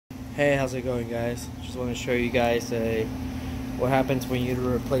Hey, how's it going, guys? Just want to show you guys what happens when you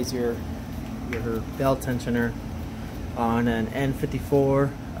replace your belt tensioner on an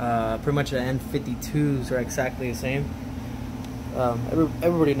N54. Pretty much the N52s are exactly the same.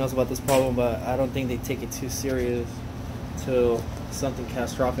 Everybody knows about this problem, but I don't think they take it too serious till something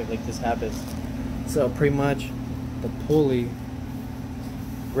catastrophic like this happens. So pretty much the pulley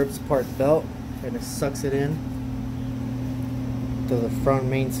rips apart the belt and it sucks it in to the front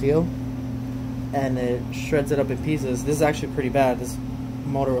main seal and it shreds it up in pieces. This is actually pretty bad. This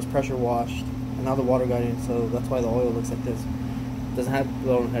motor was pressure washed and now the water got in, so that's why the oil looks like this. It doesn't have a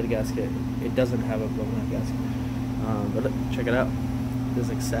blown head gasket. It doesn't have a blown head gasket. But check it out. This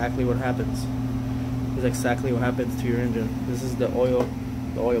is exactly what happens. This is exactly what happens to your engine. This is the oil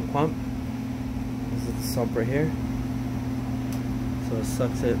pump. This is the sump right here. So it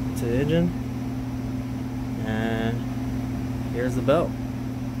sucks it to the engine. And here's the belt.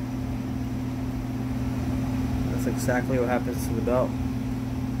 That's exactly what happens to the belt.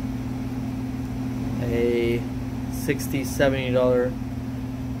 A $60, $70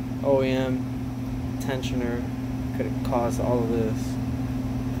 OEM tensioner could have caused all of this.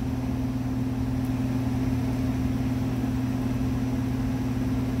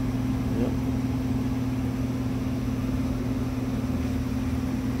 Yep.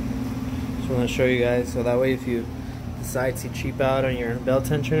 Just want to show you guys so that way if you decide to cheap out on your belt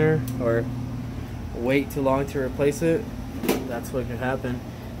tensioner or wait too long to replace it, that's what could happen.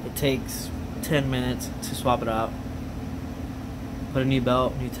 It takes 10 minutes to swap it out. Put a new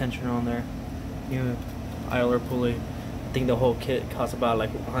belt, new tensioner on there, new idler pulley. I think the whole kit costs about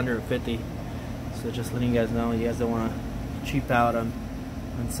like $150. So just letting you guys know, you guys don't want to cheap out on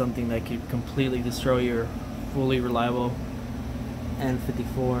something that could completely destroy your fully reliable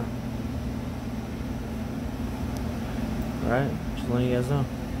N54. Alright, just letting you guys know.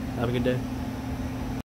 Have a good day.